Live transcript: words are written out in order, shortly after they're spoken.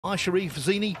Sharif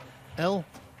Zini, El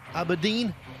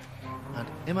Aberdeen, and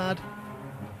Imad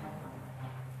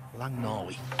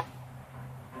Langnawi.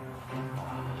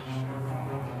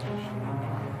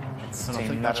 And I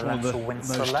think that's one of the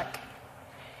most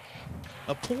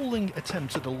appalling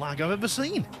attempts at a lag I've ever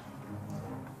seen.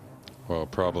 Well,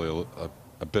 probably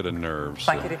a bit of nerves.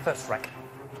 Thank you, first rack.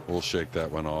 We'll shake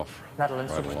that one off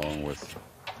Netherlands right along with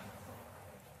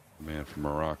the man from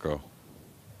Morocco.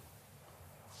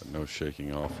 But no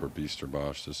shaking off for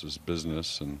Bijsterbosch. This is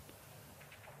business, and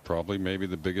probably maybe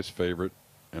the biggest favorite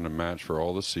in a match for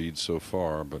all the seeds so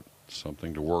far, but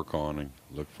something to work on and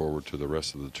look forward to the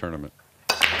rest of the tournament.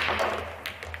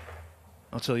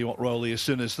 I'll tell you what, Rowley, as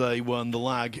soon as they won the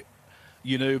lag,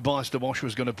 you knew Bijsterbosch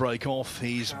was going to break off.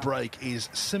 His break is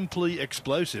simply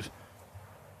explosive.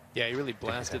 Yeah, he really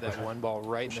blasted that one ball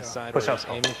right in the side where he was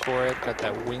aiming for it. Got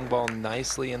that wing ball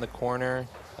nicely in the corner.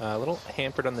 A little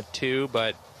hampered on the two,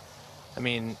 but, I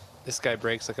mean, this guy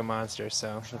breaks like a monster,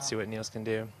 so let's see what Niels can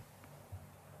do.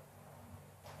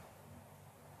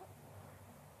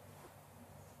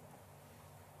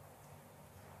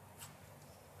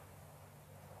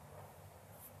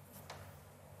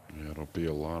 Yeah, it'll be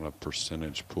a lot of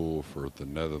percentage pool for the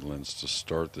Netherlands to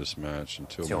start this match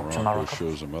until Morocco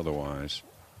shows them otherwise.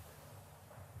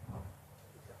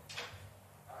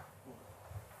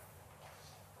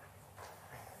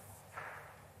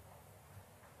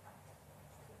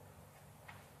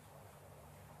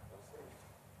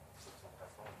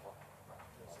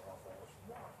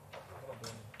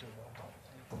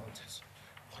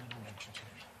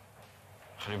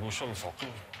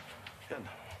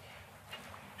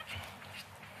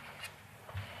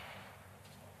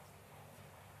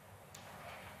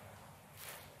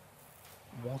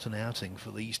 What an outing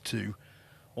for these two.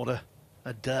 What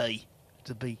a day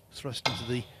to be thrust into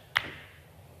the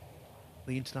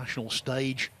international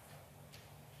stage.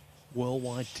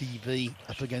 Worldwide TV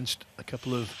up against a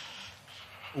couple of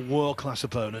world-class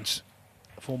opponents.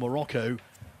 For Morocco,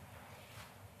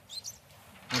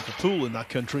 and the pool in that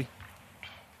country,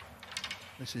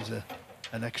 this is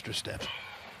an extra step.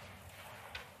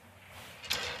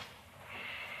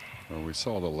 Well, we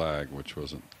saw the lag, which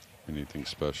wasn't anything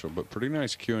special, but pretty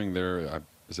nice cueing there.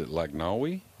 Is it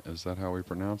Langnawi? Is that how we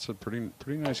pronounce it? Pretty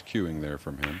nice cueing there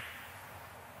from him.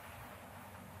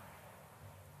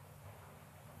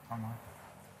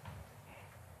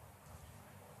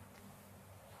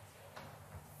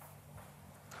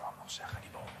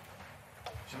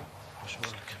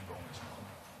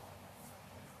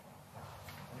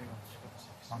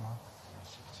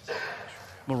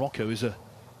 Morocco is a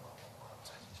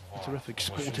terrific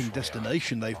sporting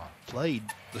destination. They've played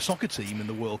the soccer team in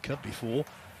the World Cup before,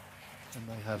 and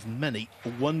they have many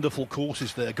wonderful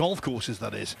courses there, golf courses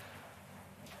that is.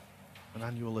 An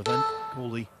annual event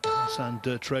called the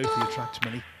DAZN Trophy attracts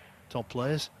many top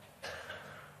players.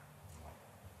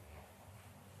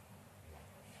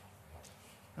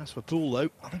 As for pool though,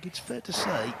 I think it's fair to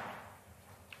say,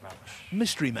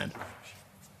 mystery men.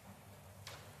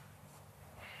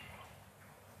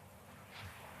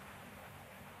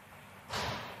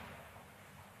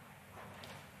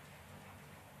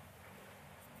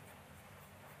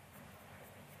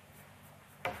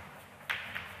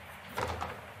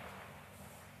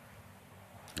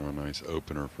 Oh, nice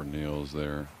opener for Niels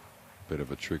there. Bit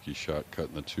of a tricky shot,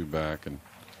 cutting the two back, and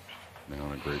now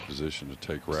in a great position to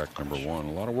take rack number one.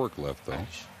 A lot of work left, though.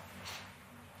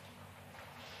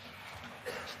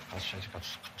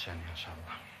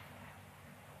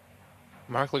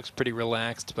 Marc looks pretty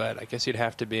relaxed, but I guess you'd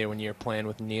have to be when you're playing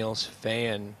with Niels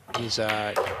Feijen. He's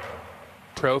a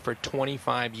pro for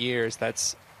 25 years.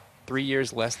 That's 3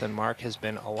 years less than Marc has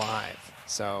been alive.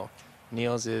 So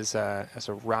Niels is a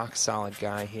rock-solid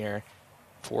guy here.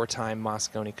 4-time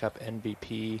Mosconi Cup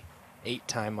MVP,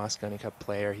 8-time Mosconi Cup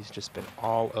player. He's just been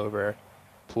all over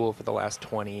pool for the last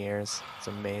 20 years. It's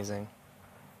amazing.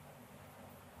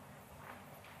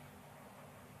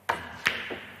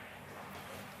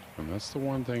 And that's the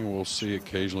one thing we'll see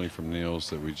occasionally from Niels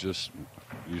that we just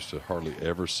used to hardly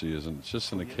ever see, is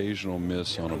just an occasional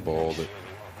miss on a ball that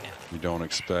you don't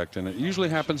expect. And it usually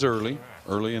happens early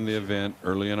in the event,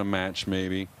 early in a match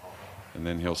maybe, and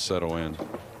then he'll settle in.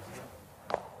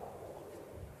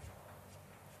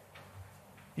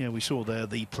 Yeah, we saw there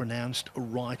the pronounced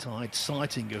right-eyed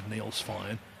sighting of Niels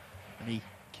Feijen, and he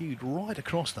cued right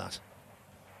across that.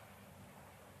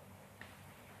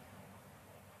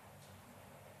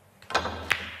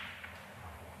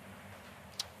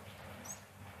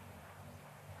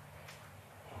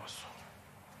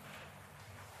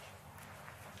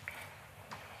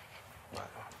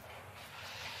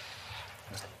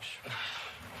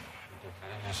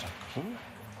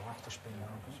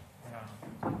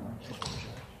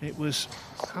 It was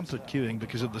hampered queuing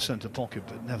because of the centre pocket,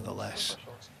 but nevertheless,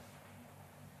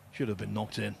 should have been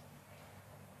knocked in.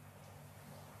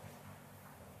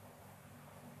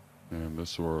 And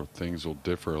this is where things will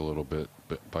differ a little bit.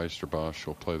 But Bijsterbosch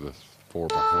will play the 4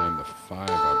 behind the 5,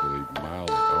 I believe.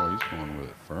 Mildly. Oh, he's going with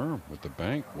it firm with the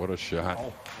bank. What a shot.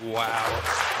 Oh, wow.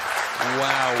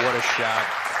 Wow, what a shot.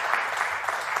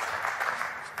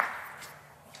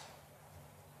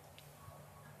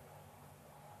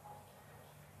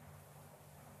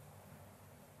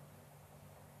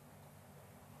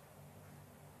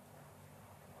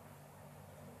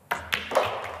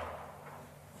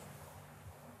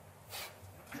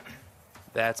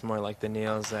 That's more like the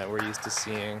Niels that we're used to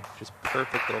seeing. Just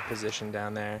perfect little position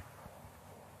down there.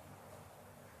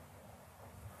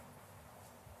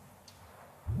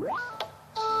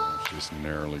 Just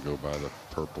narrowly go by the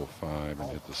purple 5 and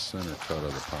hit the center cut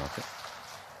of the pocket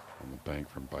on the bank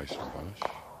from Bijsterbosch.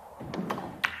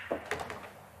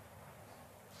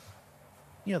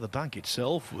 Yeah, the bank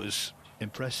itself was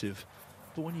impressive,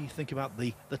 but when you think about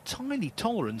the tiny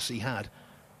tolerance he had to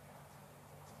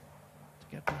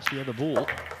get past the other ball,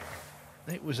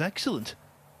 it was excellent.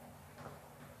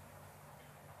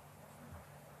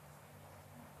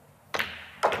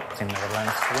 Team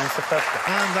Netherlands wins the first game.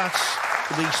 And that's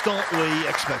the start we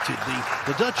expected.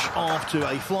 The Dutch off to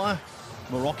a flyer.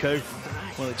 Morocco,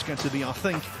 well, it's going to be, I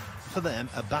think, for them,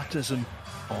 a baptism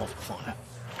of fire.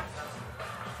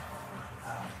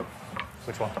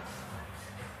 Which one?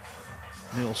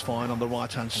 Niels Feijen on the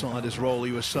right-hand side, as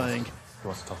Rolly was saying. Who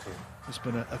wants to talk to you? It's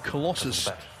been a colossus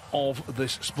of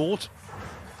this sport.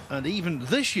 And even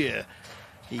this year,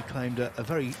 he claimed a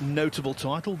very notable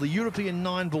title, the European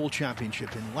 9-ball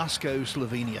championship in Lasko,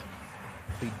 Slovenia.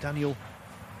 Beat Daniel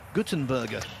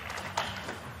Guttenberger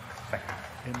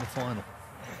in the final.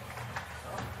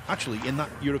 Actually, in that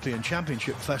European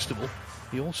Championship festival,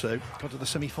 he also got to the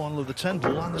semi-final of the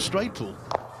 10-ball and the straight pool.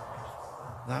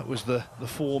 That was the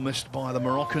 4 missed by the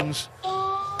Moroccans.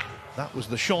 That was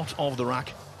the shot of the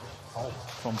rack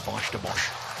from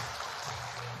Bijsterbosch.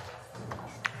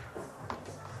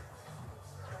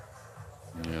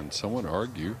 And some would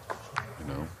argue, you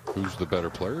know, who's the better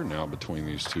player now between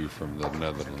these two from the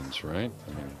Netherlands, right?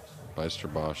 I mean,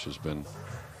 Bijsterbosch has been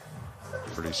a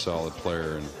pretty solid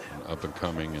player and up and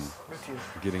coming and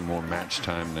getting more match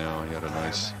time now. He had a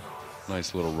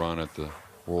nice little run at the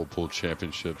Whirlpool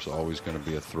Championships, always going to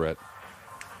be a threat.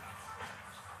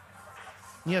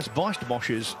 Yes,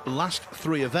 Bijsterbosch's last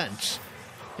 3 events,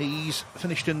 he's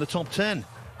finished in the top 10.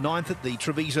 9th at the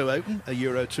Treviso Open, a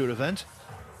Euro Tour event.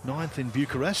 9th in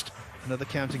Bucharest, another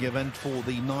counting event for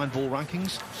the 9-ball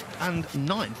rankings. And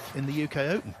 9th in the UK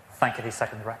Open. Thank you, the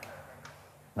second rack.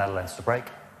 Netherlands to break,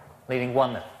 leading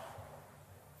 1-0.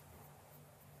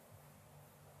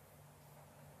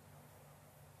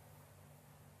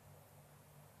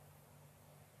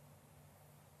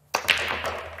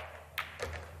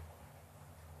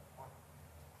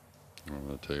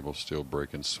 The table still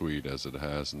breaking sweet as it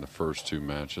has in the first 2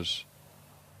 matches.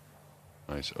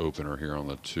 Nice opener here on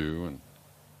the 2, and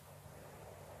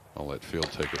I'll let Phil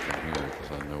take it from here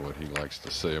because I know what he likes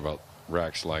to say about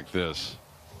racks like this.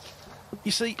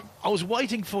 You see, I was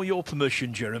waiting for your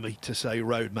permission, Jeremy, to say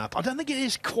roadmap. I don't think it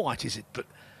is quite, is it? But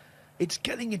it's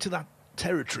getting into that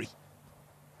territory.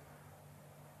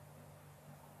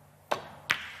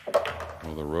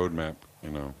 Well, the roadmap,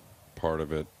 you know, part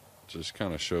of it just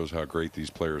kind of shows how great these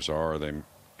players are. They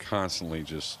constantly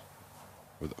just,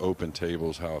 with open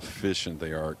tables, how efficient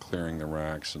they are at clearing the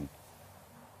racks. And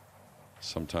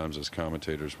sometimes as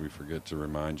commentators, we forget to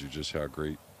remind you just how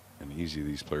great and easy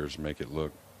these players make it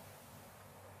look.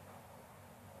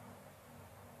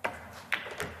 A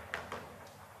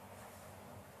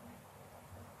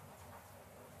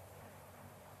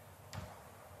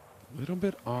little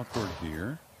bit awkward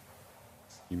here.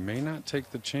 He may not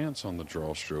take the chance on the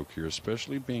draw stroke here,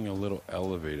 especially being a little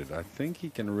elevated. I think he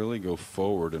can really go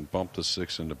forward and bump the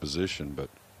 6 into position, but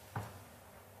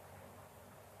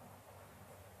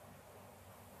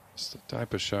it's the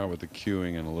type of shot with the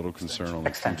cueing and a little concern on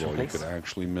the cue ball. You could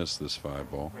actually miss this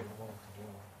 5-ball.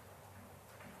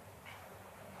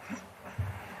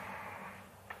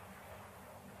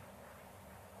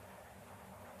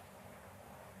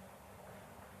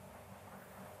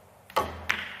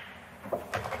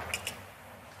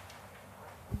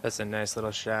 That's a nice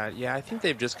little shot. Yeah, I think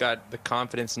they've just got the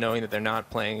confidence knowing that they're not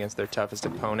playing against their toughest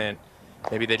opponent.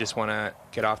 Maybe they just want to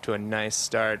get off to a nice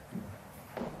start.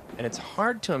 And it's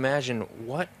hard to imagine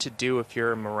what to do if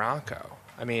you're Morocco.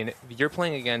 I mean, you're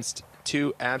playing against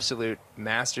 2 absolute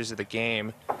masters of the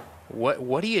game.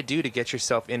 What do you do to get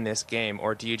yourself in this game,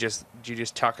 or do you just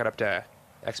chalk it up to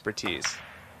expertise?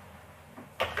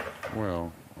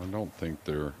 Well, I don't think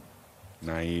they're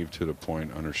naive to the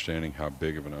point understanding how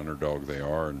big of an underdog they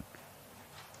are, and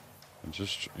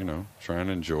just, you know, try and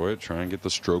enjoy it, try and get the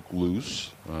stroke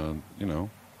loose. You know,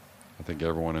 I think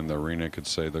everyone in the arena could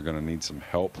say they're going to need some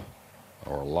help,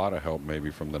 or a lot of help maybe,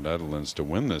 from the Netherlands to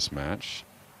win this match.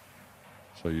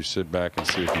 So you sit back and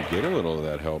see if you get a little of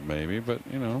that help maybe, but,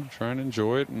 you know, try and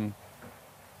enjoy it. And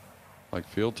like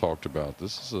Field talked about,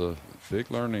 this is a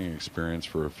big learning experience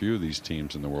for a few of these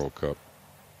teams in the World Cup.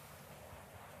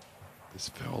 This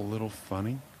felt a little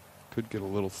funny. Could get a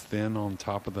little thin on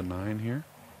top of the 9 here.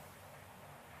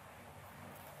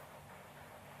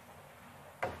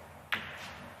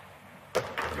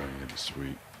 Going into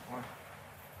sweet.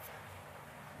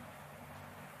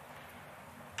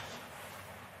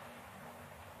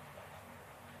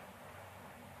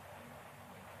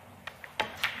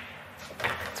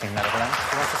 Team Netherlands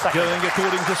wants the second. Going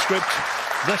according to script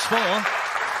thus far.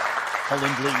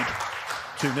 Holland lead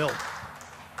 2-0.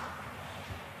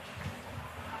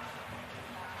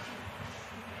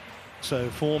 So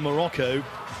for Morocco,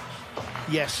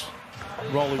 yes,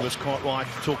 Rolly was quite right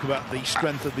to talk about the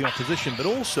strength of the opposition, but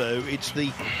also it's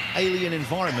the alien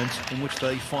environment in which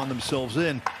they find themselves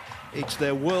in. It's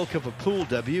their World Cup of Pool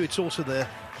debut. It's also their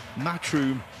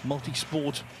Matchroom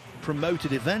multi-sport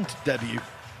promoted event debut.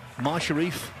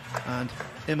 Sharif and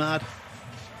Imad,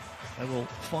 they will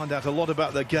find out a lot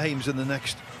about their games in the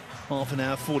next half an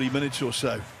hour, 40 minutes or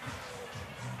so.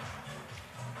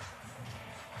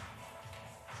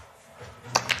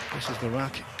 This is the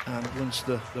rack, and once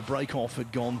the break-off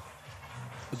had gone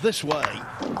this way,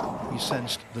 he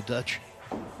sensed the Dutch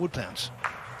would pounce.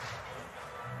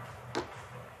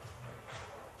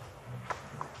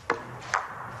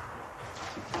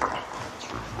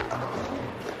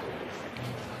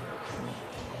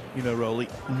 You know, Rolly,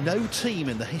 no team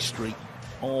in the history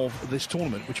of this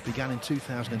tournament, which began in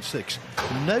 2006,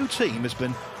 no team has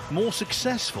been more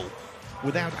successful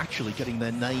without actually getting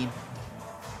their name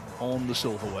on the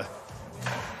silverware.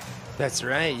 That's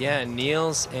right, yeah.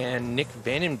 Niels and Nick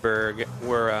Vandenberg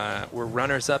were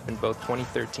runners-up in both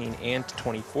 2013 and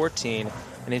 2014.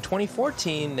 And in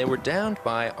 2014, they were downed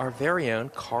by our very own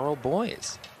Carl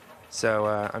Boys. So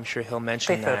I'm sure he'll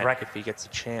mention that if he gets a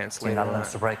chance Team later Netherlands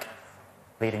on. to break,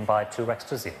 leading by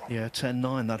 2-0. Yeah,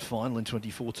 10-9 that final in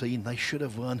 2014. They should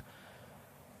have won.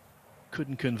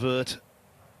 Couldn't convert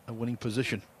a winning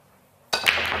position.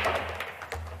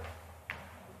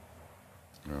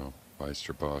 Well,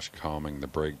 Bijsterbosch calming the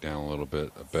breakdown a little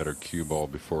bit. A better cue ball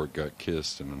before it got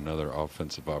kissed, and another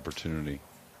offensive opportunity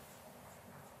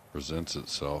presents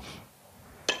itself.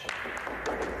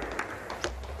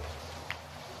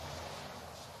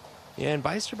 Yeah, and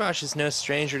Bijsterbosch is no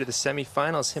stranger to the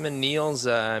semifinals. Him and Niels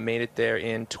made it there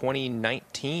in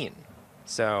 2019.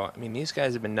 So, I mean, these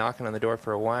guys have been knocking on the door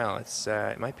for a while. It's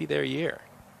it might be their year.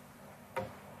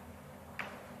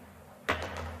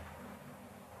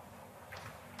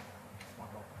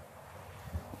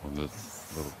 Well, the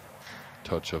little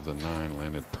touch of the 9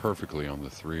 landed perfectly on the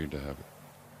 3 to have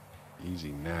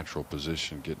easy, natural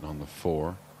position getting on the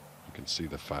 4. You can see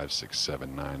the 5, 6,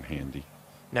 7, 9 handy.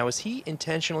 Now, was he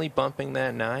intentionally bumping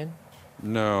that 9?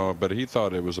 No, but he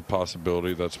thought it was a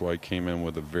possibility. That's why he came in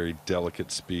with a very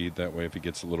delicate speed. That way, if he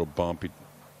gets a little bump, he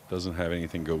doesn't have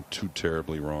anything go too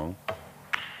terribly wrong.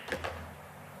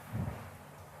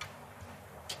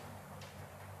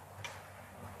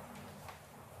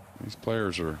 These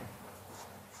players are,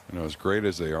 you know, as great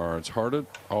as they are, it's hard to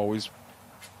always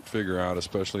figure out,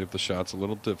 especially if the shot's a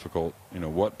little difficult, you know,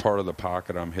 what part of the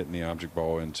pocket I'm hitting the object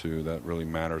ball into. That really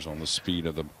matters on the speed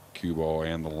of the cue ball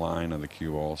and the line of the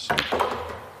cue ball. So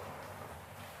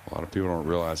a lot of people don't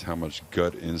realize how much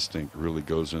gut instinct really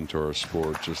goes into our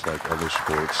sport, just like other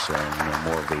sports, you know,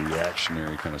 more of the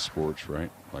reactionary kind of sports,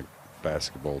 right? Like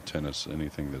basketball, tennis,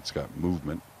 anything that's got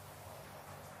movement.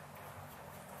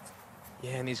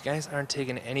 Yeah, and these guys aren't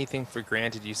taking anything for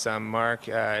granted. You saw Marc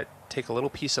take a little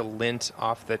piece of lint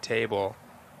off the table.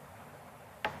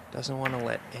 Doesn't want to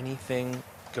let anything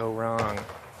go wrong.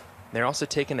 They're also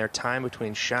taking their time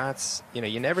between shots. You know,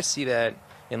 you never see that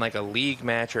in like a league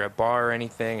match or a bar or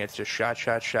anything. It's just shot,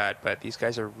 shot, shot. But these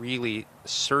guys are really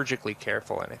surgically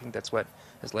careful, and I think that's what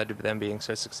has led to them being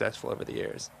so successful over the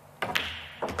years.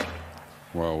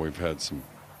 Well, we've had some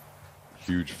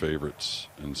huge favorites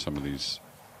in some of these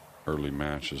early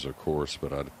matches, of course,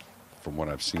 but from what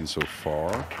I've seen so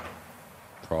far,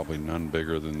 probably none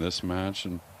bigger than this match.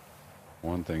 And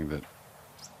one thing that,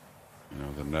 you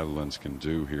know, the Netherlands can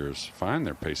do here is find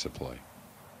their pace of play,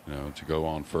 you know, to go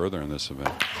on further in this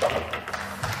event.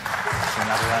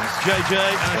 Netherlands. JJ,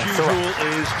 as usual,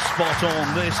 is spot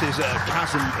on. This is a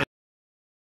chasm.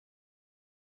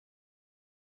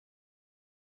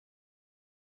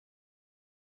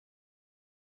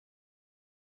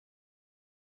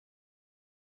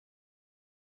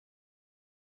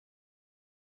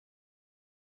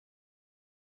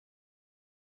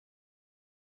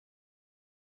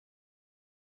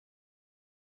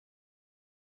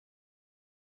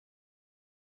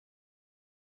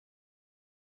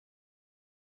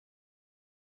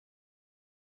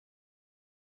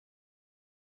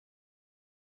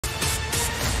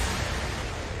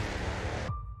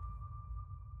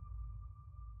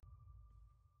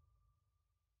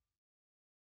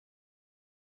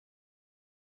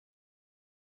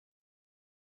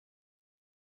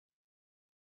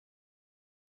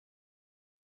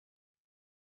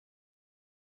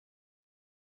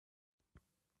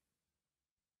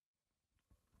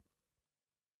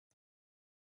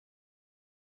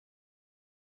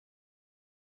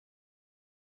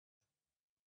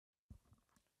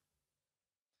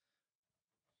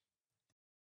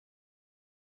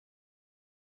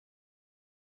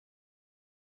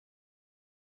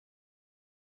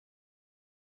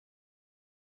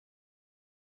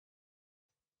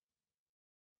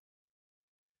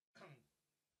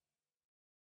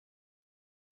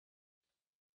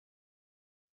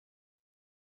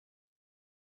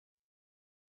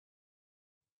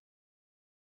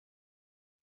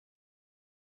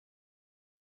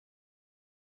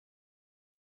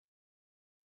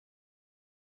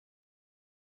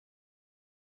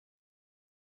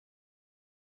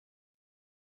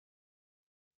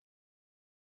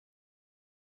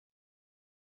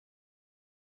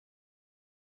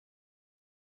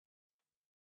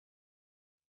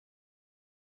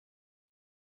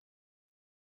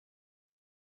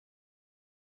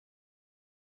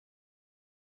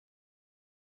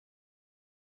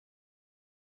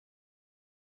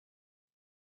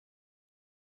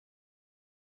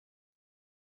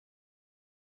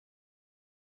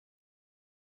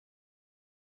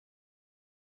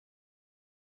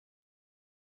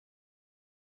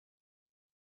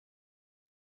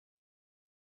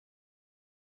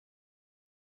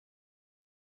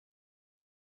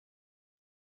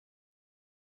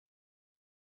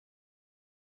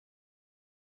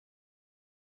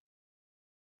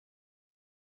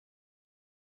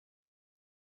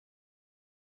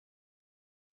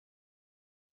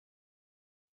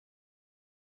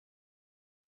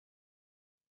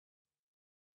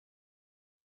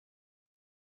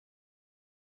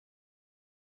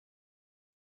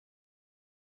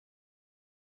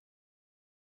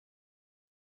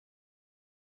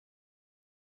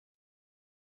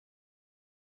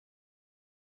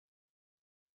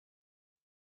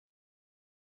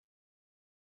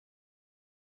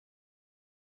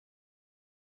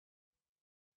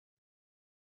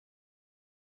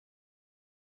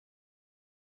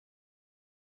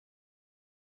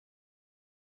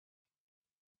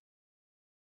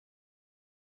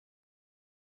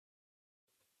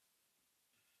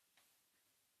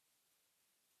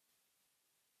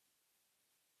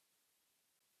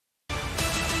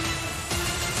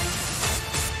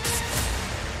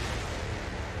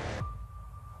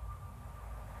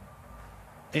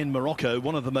 In Morocco,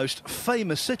 one of the most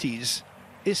famous cities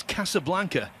is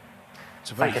Casablanca.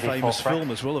 It's a very famous film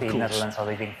as well, of course.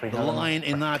 The line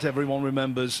in that everyone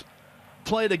remembers,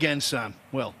 play it again, Sam.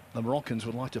 Well, the Moroccans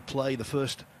would like to play the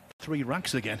first 3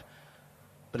 racks again,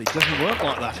 but it doesn't work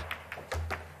like that.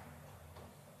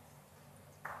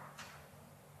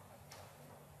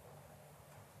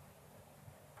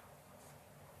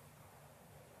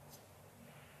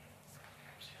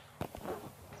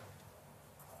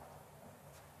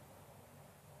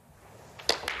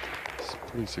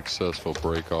 Pretty successful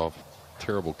break off.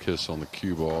 Terrible kiss on the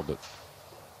cue ball, but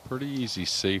pretty easy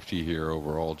safety here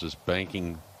overall. Just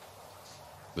banking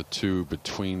the 2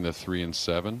 between the 3 and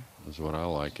 7 is what I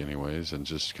like anyways, and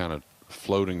just kind of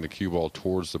floating the cue ball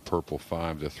towards the purple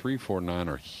 5. The 3, 4, 9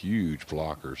 are huge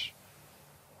blockers.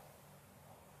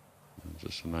 And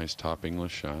just a nice top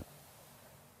English shot.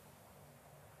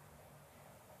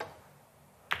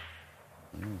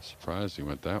 I'm surprised he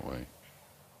went that way.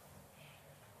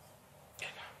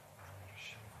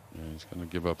 Yeah, he's going to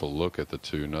give up a look at the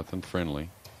 2. Nothing friendly,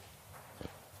 but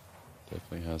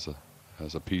definitely has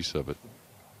a piece of it.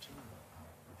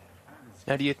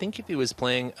 Now, do you think if he was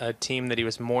playing a team that he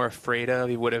was more afraid of,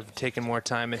 he would have taken more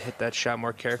time and hit that shot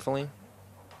more carefully?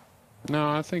 No,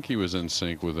 I think he was in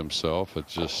sync with himself. It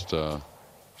just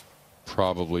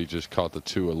probably just caught the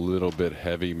 2 a little bit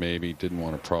heavy, maybe. Didn't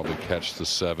want to probably catch the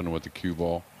 7 with the cue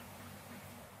ball.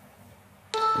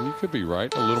 And you could be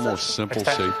right. A little more simple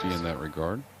safety in that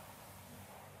regard.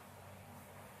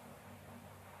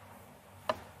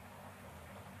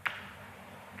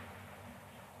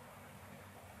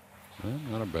 Well,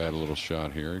 not a bad little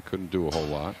shot here. He couldn't do a whole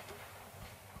lot.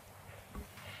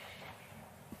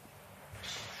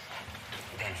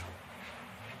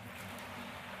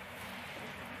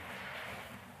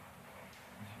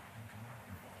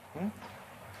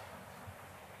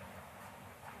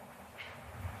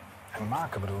 En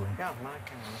maken bedoel je? Ja,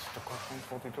 maken. Dat is te kort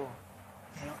valt hij door.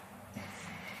 Ja.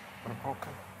 Voor de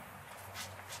brokken.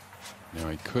 Now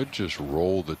he could just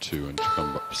roll the 2 and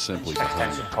come simply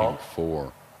behind the pink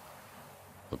 4.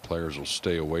 The players will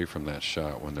stay away from that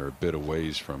shot when they're a bit a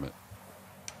ways from it.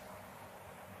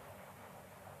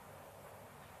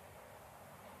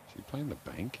 Is he playing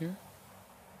the bank here?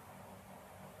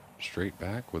 Straight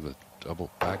back with a double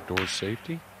backdoor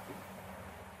safety?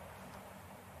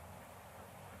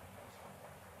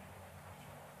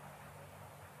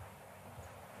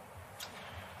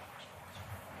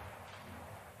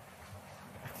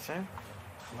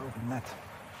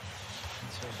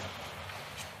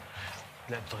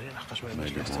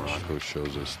 Maybe Morocco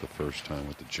shows us the first time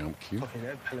with the jump cue.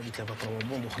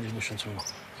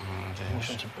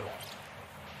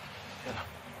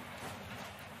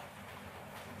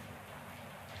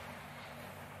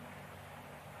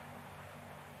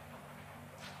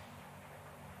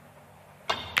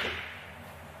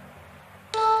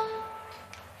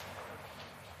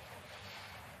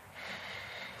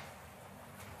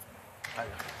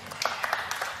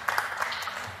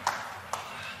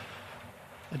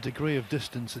 A degree of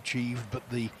distance achieved, but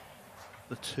the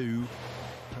 2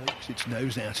 pokes its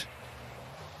nose out.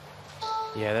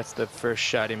 Yeah, that's the first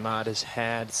shot Imad has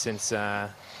had since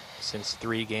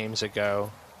 3 games ago,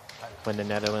 when the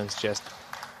Netherlands just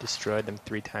destroyed them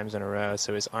 3 times in a row.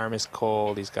 So his arm is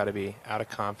cold. He's got to be out of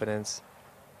confidence,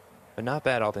 but not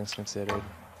bad, all things considered.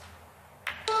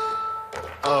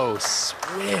 Oh,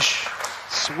 swish,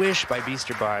 swish by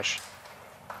Bijsterbosch.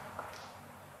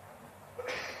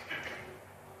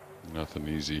 Nothing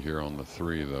easy here on the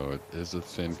 3, though. It is a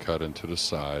thin cut into the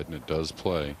side, and it does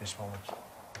play.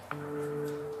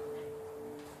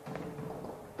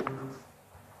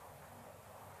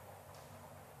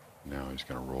 Now he's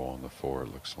going to roll on the 4,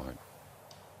 it looks like.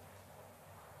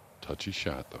 Touchy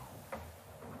shot, though.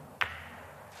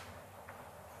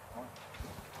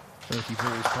 30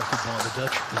 balls potted by the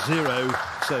Dutch, 0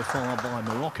 so far by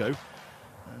Morocco.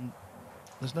 And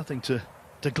there's nothing to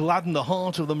gladden the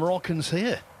heart of the Moroccans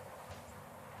here.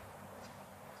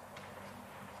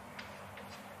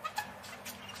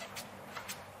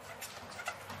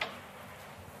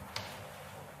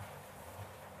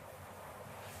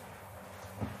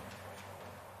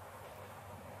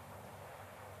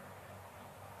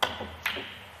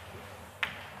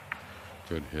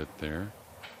 Good hit there.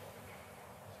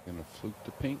 Gonna fluke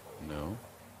the pink? No.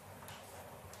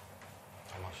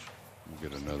 We'll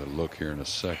get another look here in a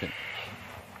second.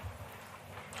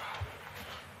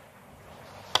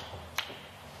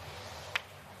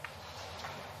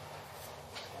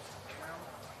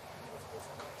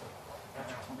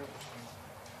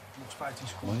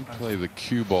 Might play the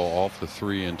cue ball off the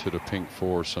 3 into the pink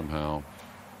 4 somehow.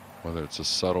 Whether it's a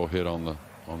subtle hit on the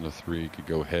 3, could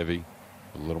go heavy.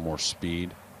 A little more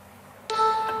speed. And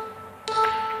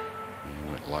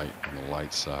he went light on the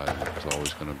light side. It was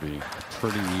always going to be a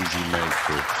pretty easy make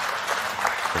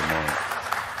for Marc.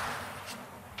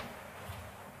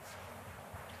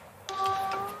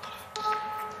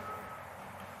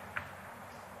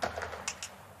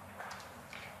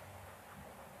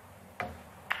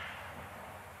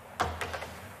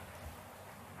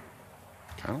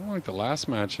 Kind of like the last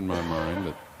match in my mind.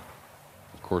 That,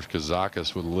 of course,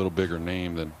 Kazakis with a little bigger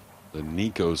name than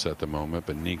Nikos at the moment,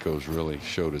 but Nikos really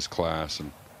showed his class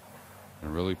and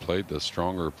really played the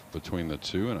stronger between the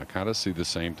 2. And I kind of see the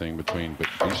same thing between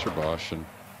Bijsterbosch and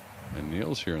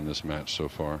Niels here in this match so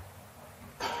far.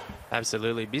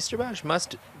 Absolutely. Bijsterbosch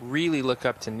must really look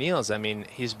up to Niels. I mean,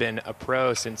 he's been a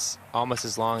pro since almost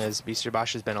as long as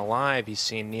Bijsterbosch has been alive. He's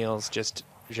seen Niels just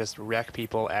wreck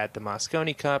people at the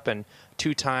Mosconi Cup and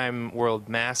 2-time World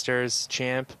Masters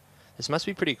champ. This must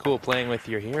be pretty cool playing with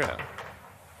your hero.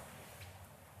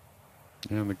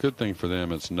 And the good thing for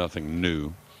them, it's nothing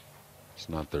new. It's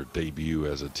not their debut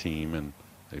as a team, and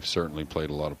they've certainly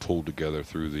played a lot of pool together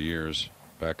through the years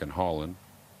back in Holland.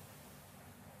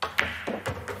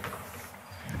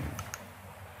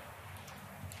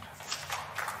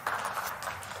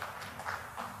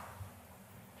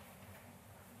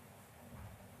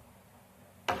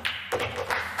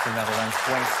 The Netherlands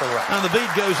wins the round. And the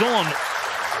beat goes on.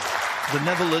 The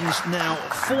Netherlands now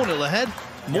 4-0 ahead.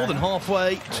 more than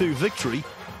halfway to victory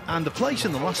and a place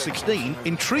in the last 16,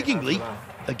 intriguingly,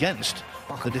 against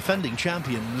the defending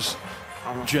champions,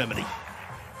 Germany.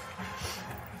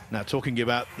 Now, talking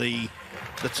about the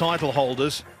title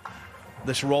holders,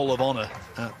 this roll of honour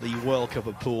at the World Cup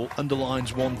of Pool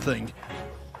underlines one thing.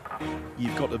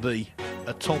 You've got to be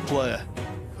a top player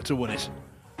to win it.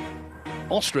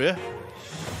 Austria,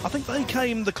 I think they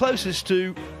came the closest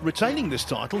to retaining this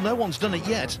title. No one's done it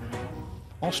yet.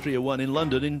 Austria won in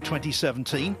London in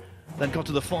 2017, then got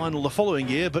to the final the following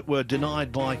year, but were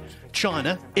denied by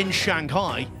China in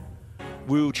Shanghai.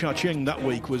 Wu Chao-ching that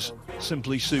week was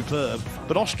simply superb.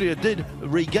 But Austria did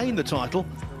regain the title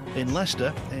in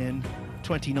Leicester in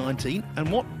 2019.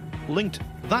 And what linked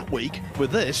that week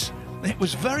with this, it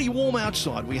was very warm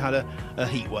outside. We had a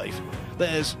heat wave.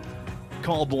 There's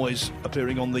Carl Boys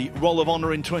appearing on the Roll of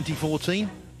Honour in 2014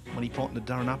 when he partnered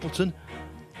Darren Appleton.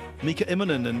 Mika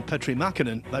Immonen and Petri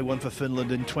Mäkinen, they won for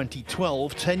Finland in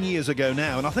 2012, 10 years ago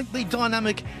now. And I think the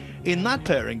dynamic in that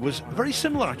pairing was very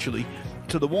similar, actually,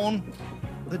 to the one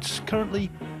that's currently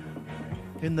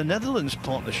in the Netherlands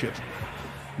partnership.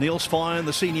 Niels Feijen,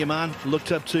 the senior man,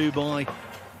 looked up to by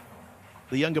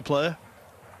the younger player,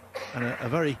 and a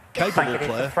very capable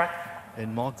player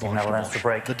in Marc.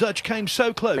 The Dutch came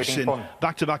so close in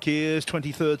back-to-back years,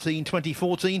 2013,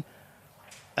 2014.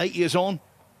 8 years on,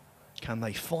 can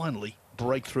they finally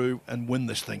break through and win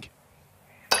this thing?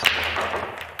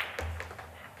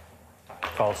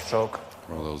 False stroke.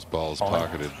 Well, those balls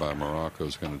pocketed by Morocco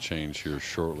is going to change here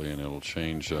shortly, and it'll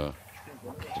change a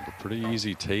pretty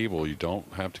easy table. You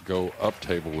don't have to go up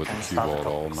table with the cue ball at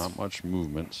all. Not much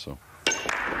movement, so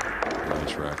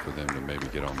nice rack for them to maybe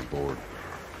get on the board.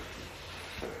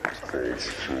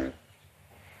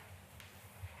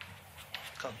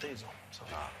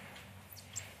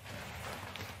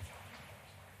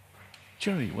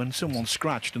 Jerry, when someone's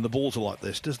scratched and the balls are like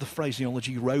this, does the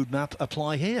phraseology roadmap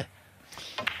apply here?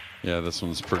 Yeah, this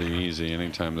one's pretty easy.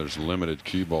 Anytime there's limited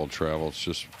cue ball travel, it's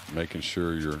just making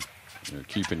sure you're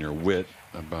keeping your wit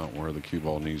about where the cue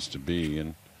ball needs to be,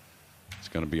 and it's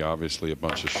going to be obviously a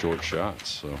bunch of short shots.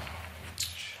 So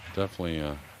definitely,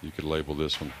 you could label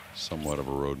this one somewhat of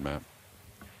a roadmap.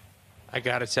 I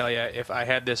got to tell you, if I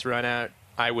had this run out,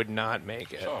 I would not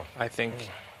make it. I think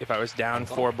if I was down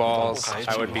 4 balls,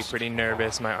 I would be pretty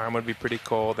nervous. My arm would be pretty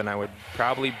cold, and I would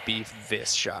probably beef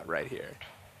this shot right here.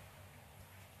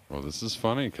 Well, this is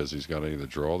funny because he's got to either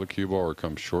draw the cue ball or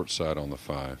come short side on the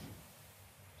 5.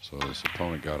 So this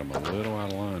opponent got him a little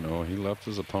out of line. Oh, he left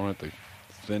his opponent the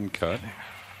thin cut.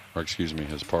 Or excuse me,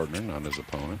 his partner, not his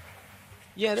opponent.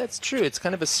 Yeah, that's true. It's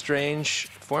kind of a strange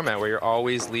format where you're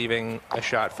always leaving a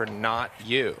shot for not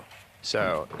you.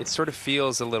 So it sort of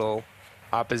feels a little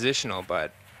oppositional,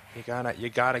 but you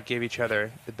gotta give each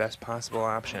other the best possible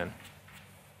option.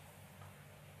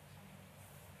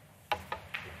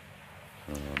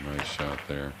 Oh, nice shot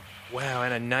there. Wow,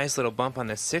 and a nice little bump on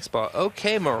the 6 ball.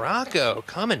 Okay, Morocco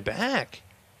coming back.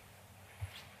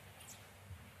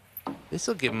 This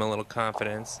will give him a little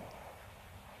confidence.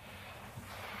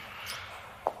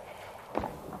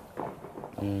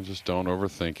 Yeah, just don't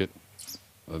overthink it.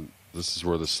 This is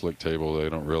where the slick table, they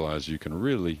don't realize you can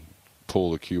really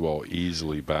pull the cue ball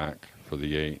easily back for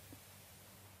the 8. It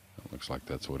looks like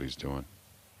that's what he's doing.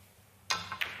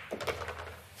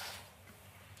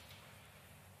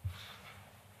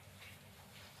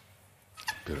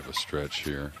 Bit of a stretch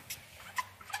here.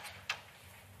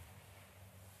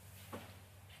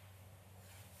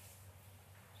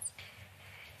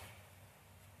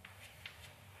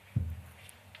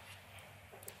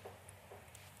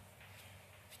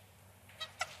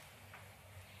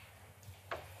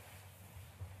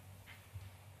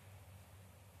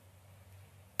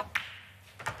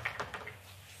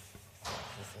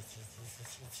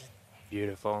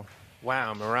 Beautiful.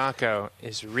 Wow, Morocco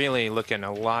is really looking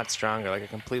a lot stronger, like a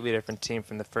completely different team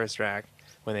from the first rack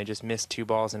when they just missed 2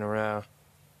 balls in a row.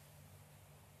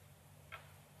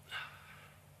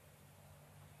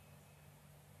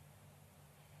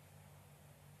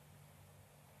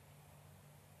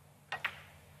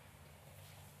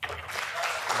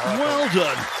 Well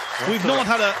done. We've not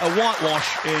had a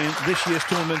whitewash in this year's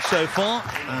tournament so far,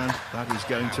 and that is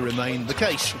going to remain the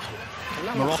case.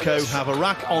 Morocco have a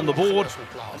rack on the board.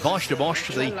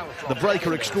 Bijsterbosch, the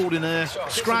breaker extraordinaire,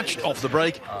 scratched off the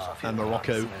break, and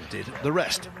Morocco did the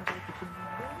rest.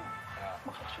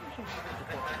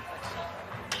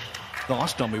 The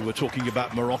last time we were talking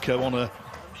about Morocco on a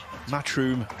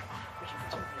Matchroom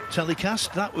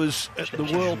telecast, that was at the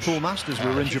World Pool Masters. We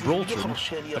were in Gibraltar,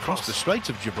 and across the Straits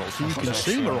of Gibraltar you can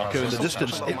see Morocco in the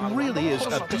distance. It really is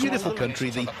a beautiful country.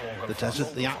 The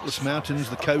desert, the Atlas Mountains,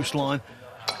 the coastline.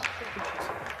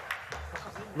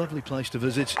 Lovely place to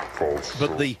visit.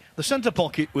 But the centre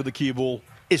pocket with the cue ball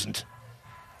isn't.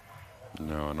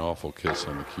 No, an awful kiss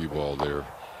on the cue ball there.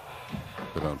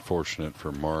 But unfortunate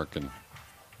for Marc. And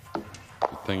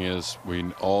the thing is, we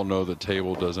all know the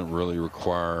table doesn't really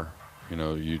require,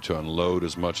 you to unload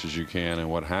as much as you can. And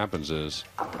what happens is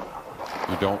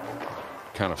you don't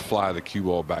kind of fly the cue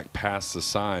ball back past the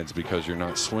sides because you're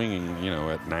not swinging,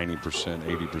 at 90%,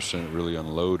 80%, really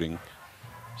unloading.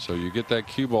 So you get that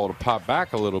cue ball to pop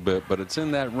back a little bit, but it's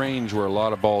in that range where a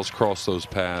lot of balls cross those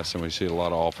paths, and we see a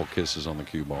lot of awful kisses on the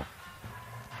cue ball.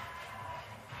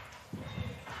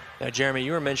 Now, Jeremy,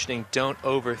 you were mentioning don't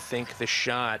overthink the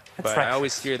shot, but right. I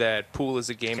always hear that pool is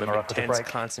a game of Interrupted the intense break.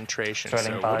 concentration.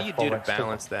 Trailing So by what do you do to 4x2.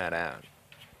 balance that out?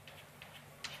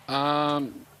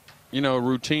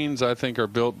 Routines, I think, are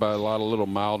built by a lot of little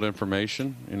mild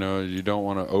information. You don't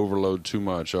want to overload too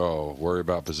much. Oh, worry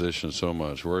about position so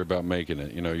much. Worry about making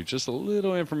it. You just a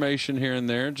little information here and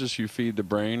there. Just you feed the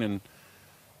brain, and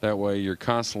that way you're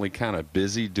constantly kind of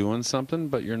busy doing something,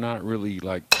 but you're not really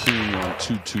like keying on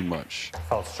too much.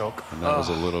 False stroke. And that was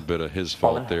a little bit of his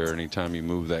fault there. Anytime you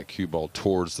move that cue ball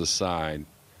towards the side,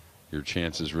 your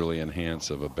chances really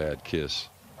enhance of a bad kiss.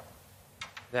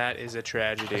 That is a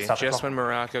tragedy. Stop the Just clock. when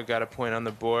Morocco got a point on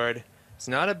the board. It's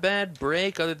not a bad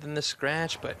break other than the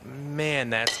scratch, but man,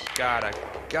 that's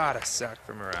gotta suck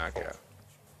for Morocco.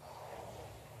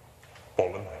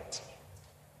 Ball in hand.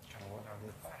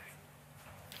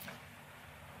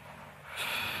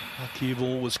 That cue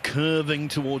ball was curving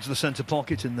towards the centre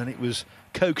pocket, and then it was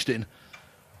coaxed in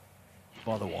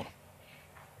by the one.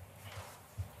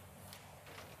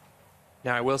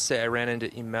 Now, I will say I ran into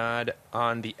Imad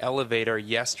on the elevator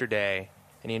yesterday,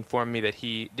 and he informed me that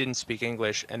he didn't speak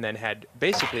English and then had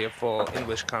basically a full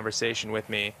English conversation with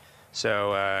me.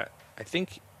 So I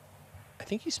think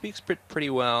he speaks pretty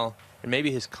well, and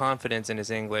maybe his confidence in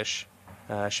his English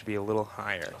should be a little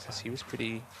higher because he was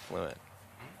pretty fluent.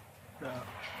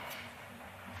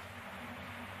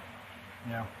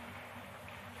 Yeah.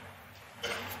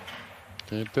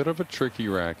 A bit of a tricky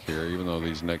rack here, even though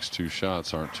these next two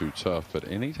shots aren't too tough. But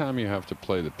anytime you have to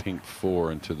play the pink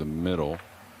 4 into the middle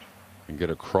and get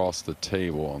across the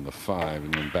table on the 5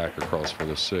 and then back across for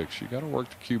the 6, you got to work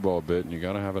the cue ball a bit, and you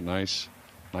got to have a nice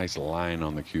line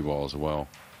on the cue ball as well.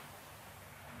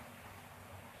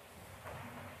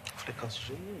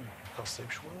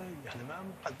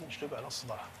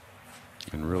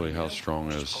 And really, how strong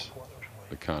has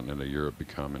the continent of Europe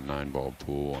become in 9-ball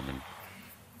pool? I mean,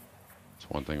 it's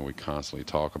one thing we constantly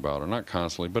talk about, or not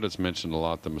constantly, but it's mentioned a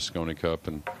lot, the Mosconi Cup.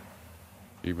 And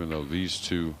even though these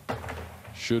two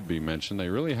should be mentioned, they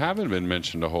really haven't been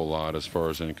mentioned a whole lot as far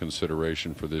as in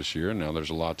consideration for this year. Now there's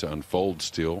a lot to unfold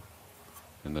still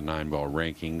in the 9-ball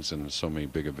rankings, and so many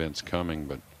big events coming,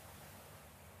 but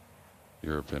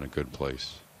Europe in a good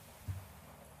place.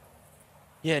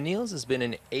 Yeah, Niels has been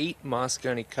in 8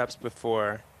 Mosconi Cups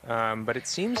before, but it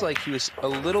seems like he was a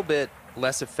little bit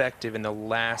less effective in the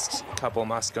last couple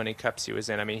Mosconi Cups he was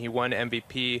in. I mean, he won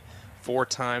MVP 4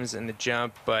 times in the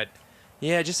jump, but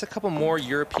yeah, just a couple more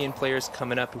European players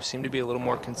coming up who seem to be a little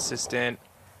more consistent.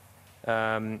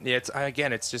 Yeah,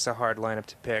 it's just a hard lineup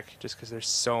to pick just because there's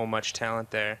so much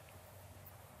talent there.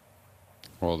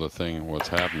 Well, what's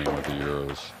happening with the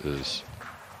Euros is,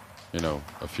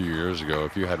 a few years ago,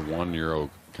 if you had one Euro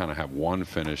kind of have one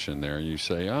finish in there, you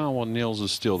say, oh, well, Niels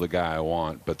is still the guy I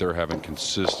want, but they're having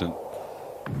consistent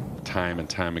time and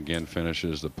time again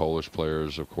finishes. The Polish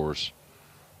players, of course,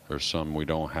 there's some we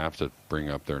don't have to bring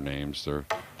up their names. They're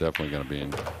definitely going to be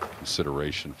in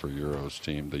consideration for Euros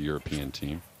team, the European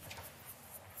team.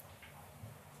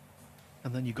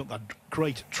 And then you've got that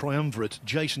great triumvirate,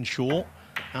 Jason Shaw,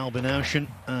 Albin Ouschen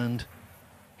and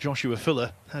Joshua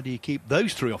Filler. How do you keep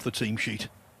those 3 off the team sheet?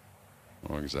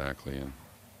 Oh, exactly. And,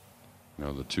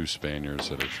 the 2 Spaniards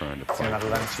that are trying to fight Another for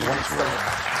the length. team as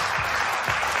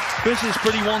well. This is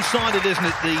pretty one-sided, isn't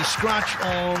it? The scratch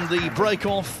on the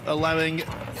break-off allowing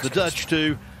the Dutch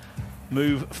to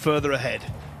move further ahead.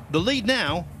 The lead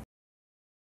now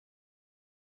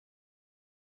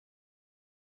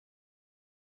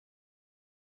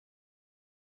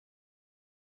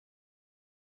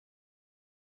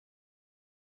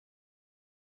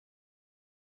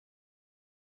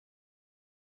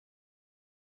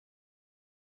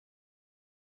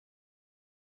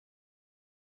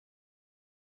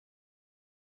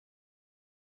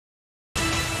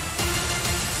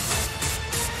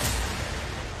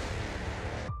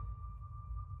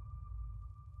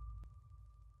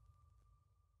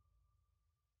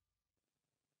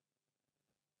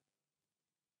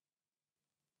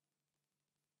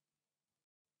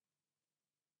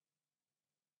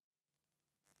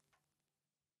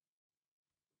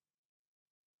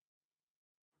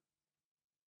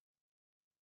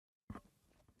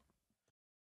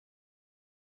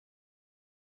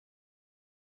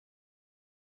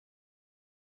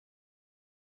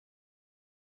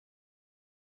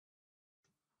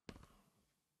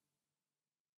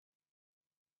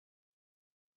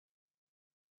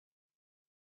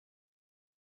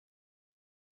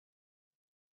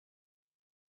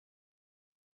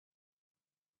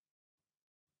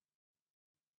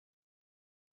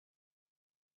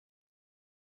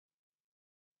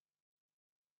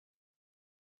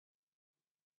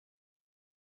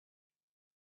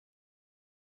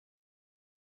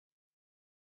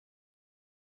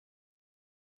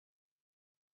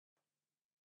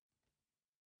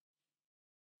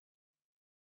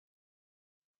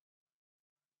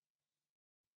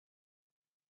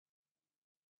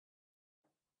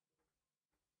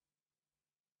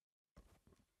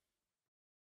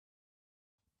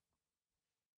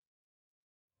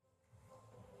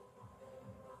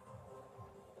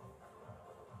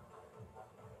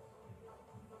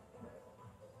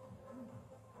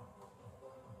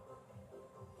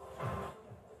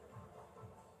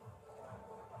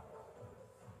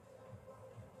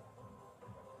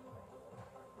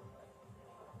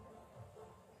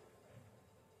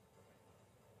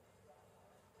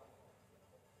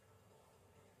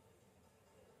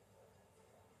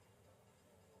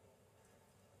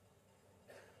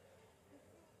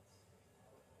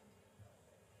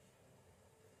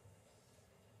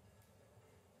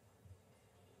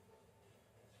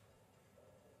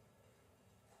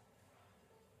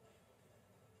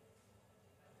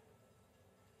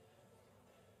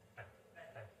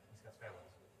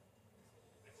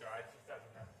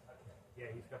Yeah,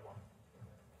 he's got one.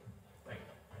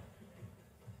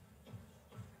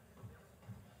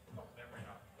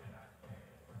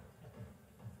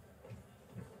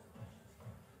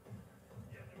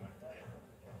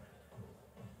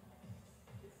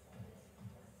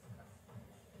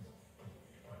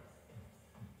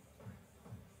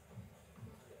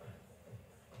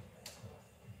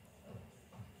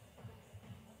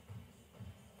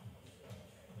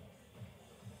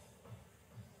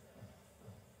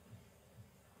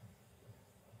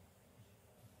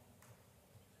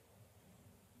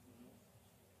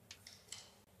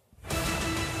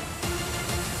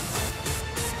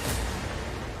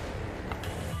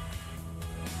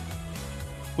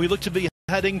 We look to be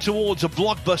heading towards a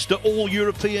blockbuster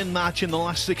all-European match in the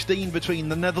last 16 between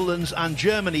the Netherlands and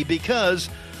Germany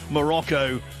because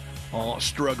Morocco are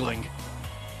struggling.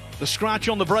 The scratch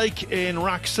on the break in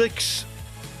rack 6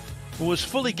 was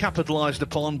fully capitalised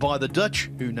upon by the Dutch,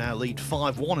 who now lead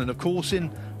 5-1, and of course in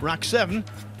rack 7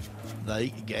 they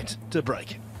get to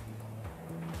break.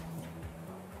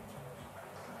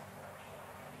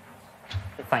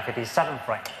 Thank you. The 7th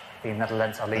rank. The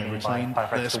Netherlands are They leading retain by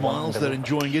 5 their races to 1. smiles, they're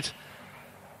enjoying it.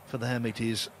 For them it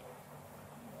is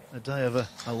a day of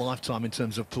a lifetime in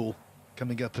terms of pool,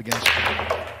 coming up against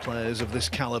players of this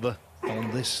calibre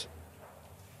on this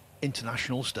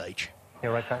international stage. You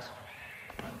all right, guys?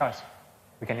 Guys,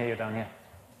 we can hear you down here.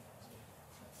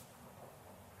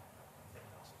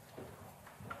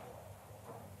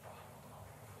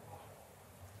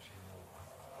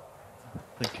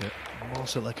 I think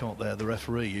Marcel Eckhart there, the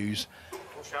referee, who's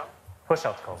Push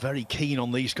out call. very keen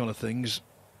on these kind of things,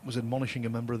 was admonishing a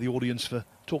member of the audience for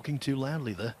talking too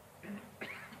loudly there.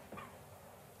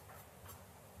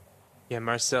 Yeah,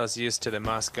 Marcel's used to the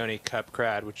Mosconi Cup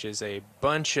crowd, which is a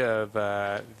bunch of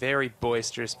very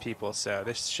boisterous people, so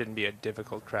this shouldn't be a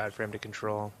difficult crowd for him to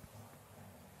control.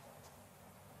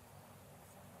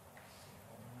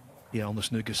 Yeah, on the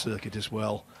snooker circuit as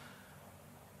well.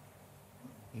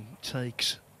 He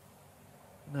takes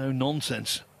no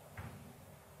nonsense.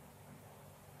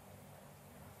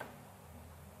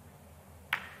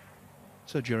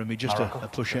 So Jeremy, just a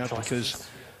push out because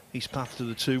his path to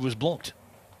the 2 was blocked.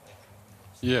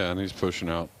 Yeah, and he's pushing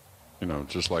out, you know,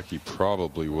 just like he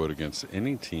probably would against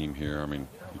any team here. I mean,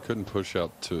 he couldn't push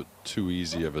out too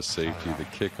easy of a safety. The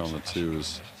kick on the 2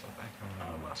 is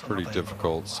pretty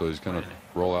difficult, so he's going to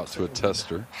roll out to a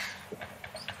tester.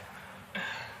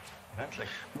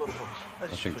 I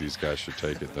think these guys should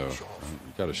take it, though.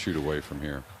 You got to shoot away from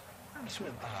here.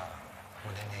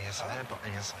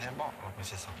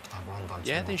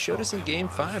 Yeah, they showed us in Game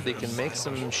 5 they can make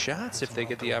some shots if they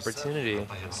get the opportunity.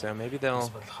 So maybe they'll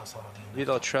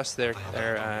trust their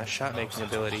shot-making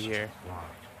ability here.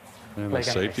 And the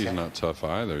safety's not tough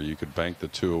either. You could bank the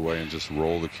 2 away and just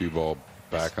roll the cue ball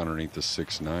back underneath the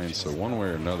 6-9. So one way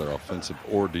or another, offensive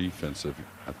or defensive,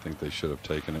 I think they should have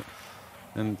taken it.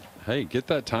 And hey, get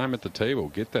that time at the table,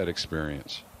 get that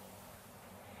experience.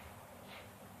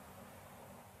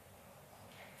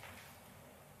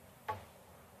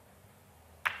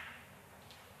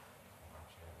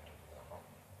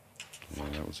 Yeah,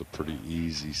 that was a pretty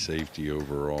easy safety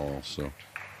overall. So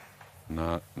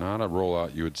not a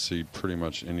rollout you would see pretty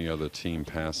much any other team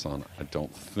pass on, I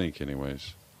don't think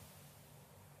anyways.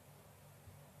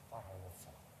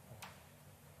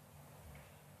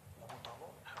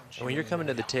 When you're coming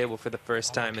to the table for the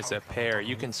first time as a pair,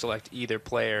 you can select either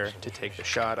player to take the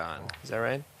shot on. Is that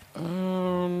right?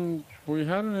 We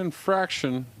had an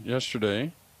infraction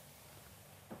yesterday.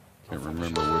 Can't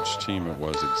remember which team it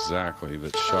was exactly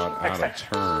that shot out of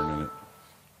turn. And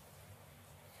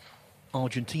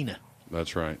Argentina.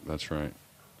 That's right. That's right.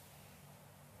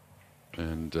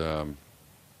 And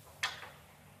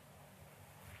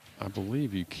I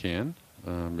believe you can.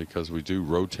 Because we do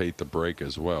rotate the break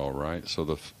as well, right? So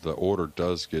the order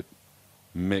does get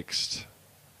mixed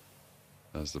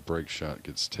as the break shot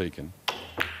gets taken.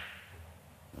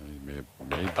 He may have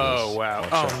made this. Oh, wow.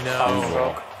 Oh,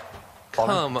 no.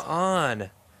 Come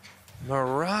on.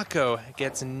 Morocco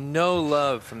gets no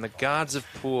love from the gods of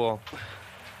pool.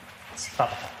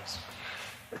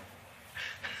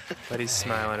 But he's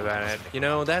smiling about it. You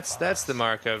know, that's the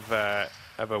mark of a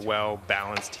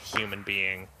well-balanced human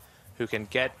being who can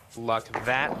get luck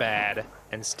that bad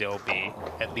and still be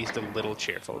at least a little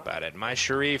cheerful about it. My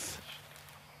Sharif,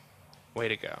 way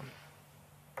to go.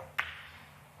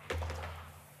 All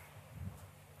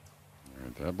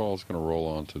right, that ball's going to roll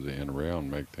onto the end rail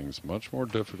and make things much more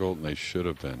difficult than they should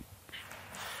have been.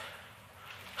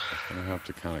 Going to have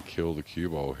to kind of kill the cue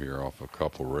ball here off a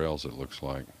couple rails, it looks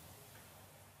like.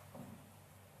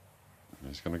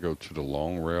 He's going to go to the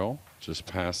long rail, just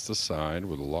past the side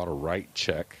with a lot of right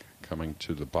check coming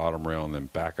to the bottom rail and then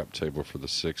backup table for the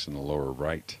 6 in the lower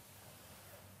right.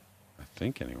 I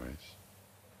think anyways.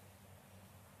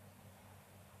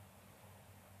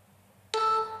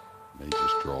 May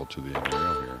just draw to the end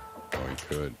rail here. Oh, he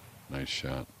could. Nice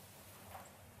shot.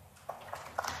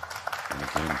 And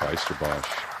again,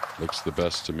 Bijsterbosch looks the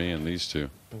best to me in these two.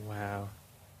 Wow.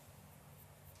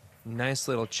 Nice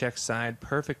little check side,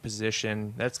 perfect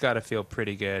position. That's got to feel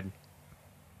pretty good.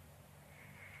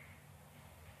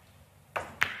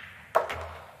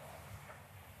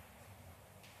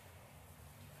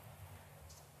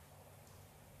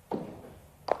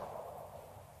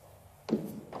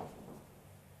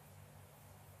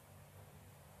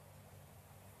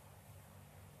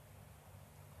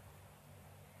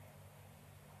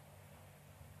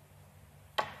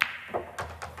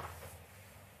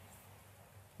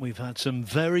 We've had some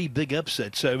very big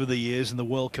upsets over the years in the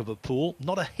World Cup of Pool.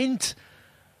 Not a hint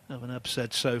of an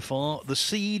upset so far. The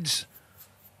seeds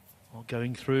are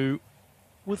going through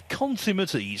with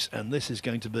consummate ease, and this is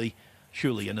going to be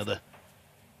surely another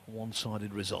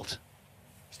one-sided result.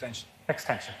 Extension.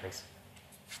 Extension, please.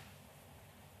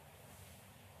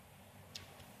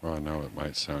 Well, I know it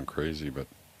might sound crazy, but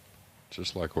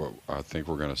just like what I think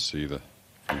we're going to see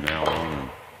from now on in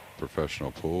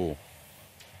professional pool,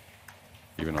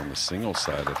 even on the single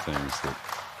side of things, that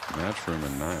Matchroom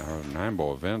and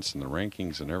nine-ball events and the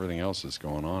rankings and everything else that's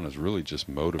going on has really just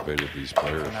motivated these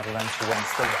players. I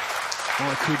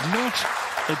could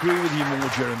not agree with you more,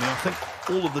 Jeremy. I think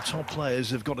all of the top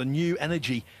players have got a new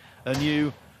energy, a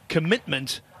new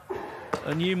commitment,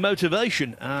 a new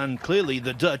motivation, and clearly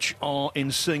the Dutch are in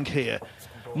sync here.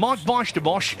 Marc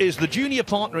Bijsterbosch is the junior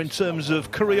partner in terms of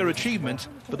career achievement,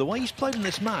 but the way he's played in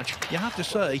this match, you have to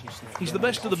say he's the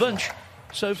best of the bunch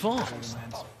so far.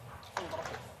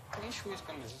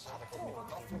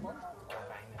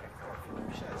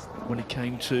 When it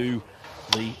came to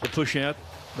the push out,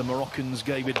 the Moroccans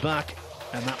gave it back,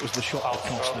 and that was the shot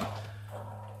that cost them.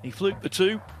 He fluked the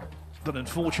 2, but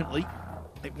unfortunately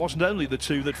it wasn't only the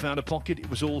 2 that found a pocket, it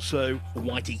was also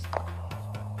Whitey.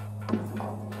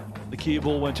 The cue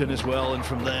ball went in as well, and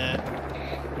from there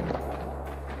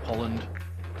Holland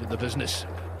did the business.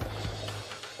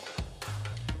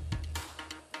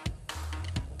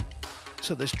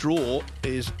 So this draw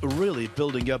is really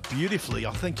building up beautifully.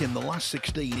 I think in the last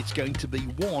 16 it's going to be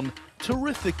one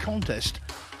terrific contest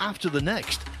after the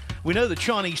next. We know the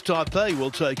Chinese Taipei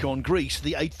will take on Greece,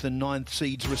 the 8th and 9th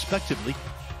seeds respectively.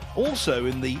 Also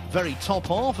in the very top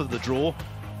half of the draw,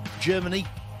 Germany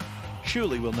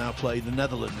surely will now play the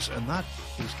Netherlands, and that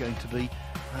is going to be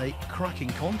a cracking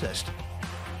contest.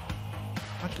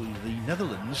 Actually, the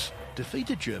Netherlands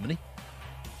defeated Germany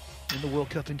in the World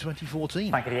Cup in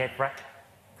 2014. 98 break.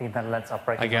 The Netherlands are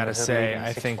breaking. I gotta say,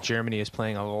 I think Germany is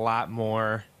playing a lot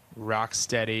more rock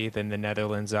steady than the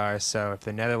Netherlands are. So if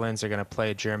the Netherlands are going to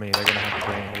play Germany, they're going to have to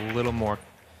bring a little more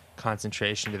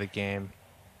concentration to the game.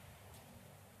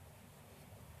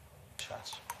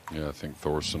 Yeah, I think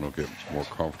Thorson will get more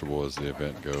comfortable as the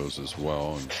event goes as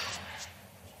well.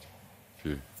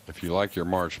 And if you like your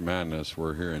March Madness,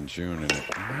 we're here in June, and it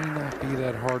may not be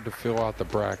that hard to fill out the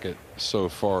bracket so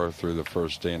far through the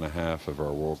first day and a half of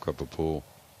our World Cup of Pool.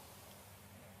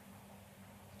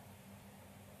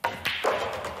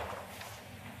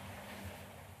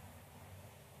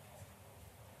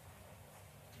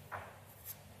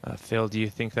 Phil, do you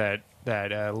think that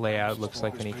layout looks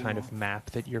like any kind of map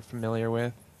that you're familiar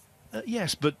with?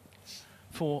 Yes, but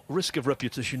for risk of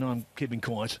repetition, I'm keeping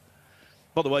quiet.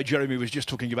 By the way, Jeremy was just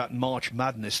talking about March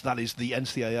Madness. That is the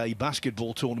NCAA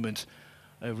basketball tournament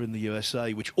over in the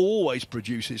USA, which always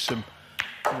produces some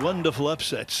wonderful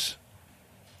upsets.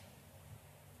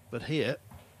 But here,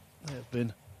 they have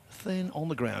been thin on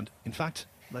the ground. In fact,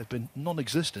 they've been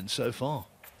non-existent so far.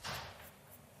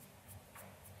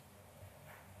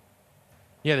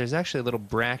 Yeah, there's actually a little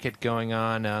bracket going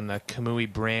on the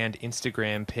Kamui brand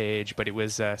Instagram page, but it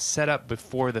was set up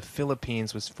before the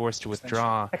Philippines was forced to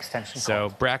withdraw. So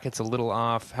bracket's a little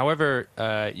off. However,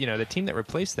 you know, the team that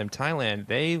replaced them, Thailand,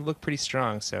 they look pretty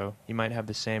strong. So you might have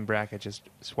the same bracket, just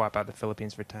swap out the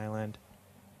Philippines for Thailand.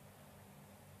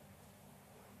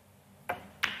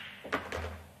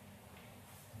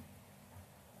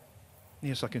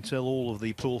 Yes, I can tell all of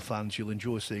the pool fans you'll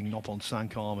enjoy seeing Nopon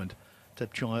Sankam and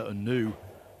Tepchaya Anu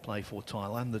play for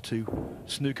Thailand, the two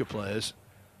snooker players.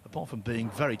 Apart from being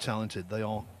very talented, they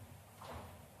are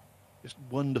just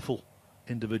wonderful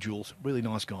individuals, really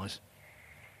nice guys.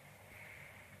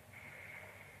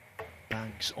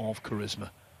 Bags of charisma.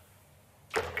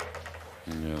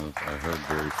 Yeah, I heard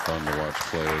very fun to watch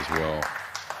play as well.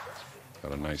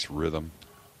 Got a nice rhythm.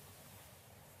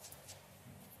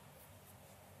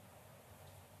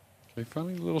 Okay,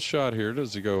 finally a little shot here.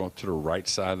 Does he go to the right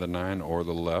side of the 9 or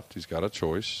the left? He's got a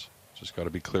choice. Just got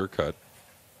to be clear cut.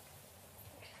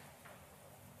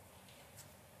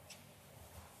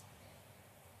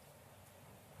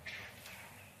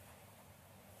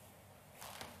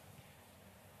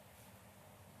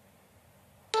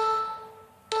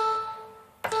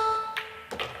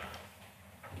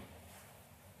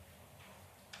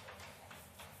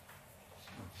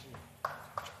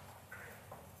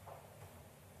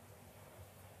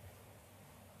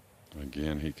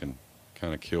 Again, he can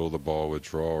kind of kill the ball with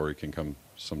draw, or he can come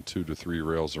some 2 to 3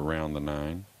 rails around the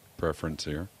 9. Preference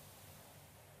here.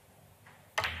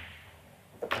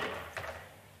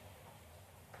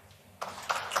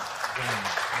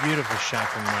 Beautiful shot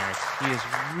from Marc. He is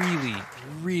really,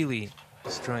 really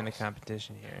destroying the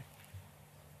competition here.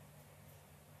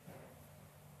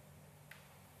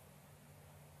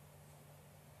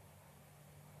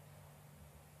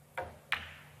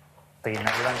 The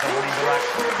Netherlands are winning the rack.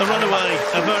 A runaway,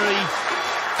 a very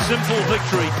simple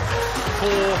victory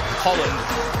for Holland.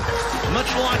 Much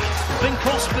like Bing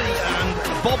Crosby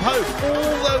and Bob Hope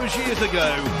all those years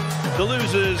ago, the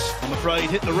losers, I'm afraid,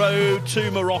 hit the road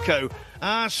to Morocco.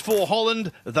 As for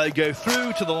Holland, they go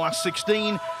through to the last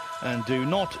 16 and do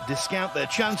not discount their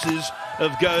chances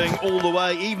of going all the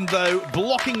way, even though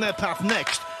blocking their path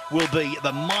next will be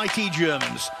the mighty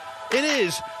Germans. It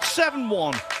is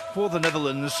 7-1 for the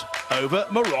Netherlands over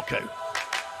Morocco.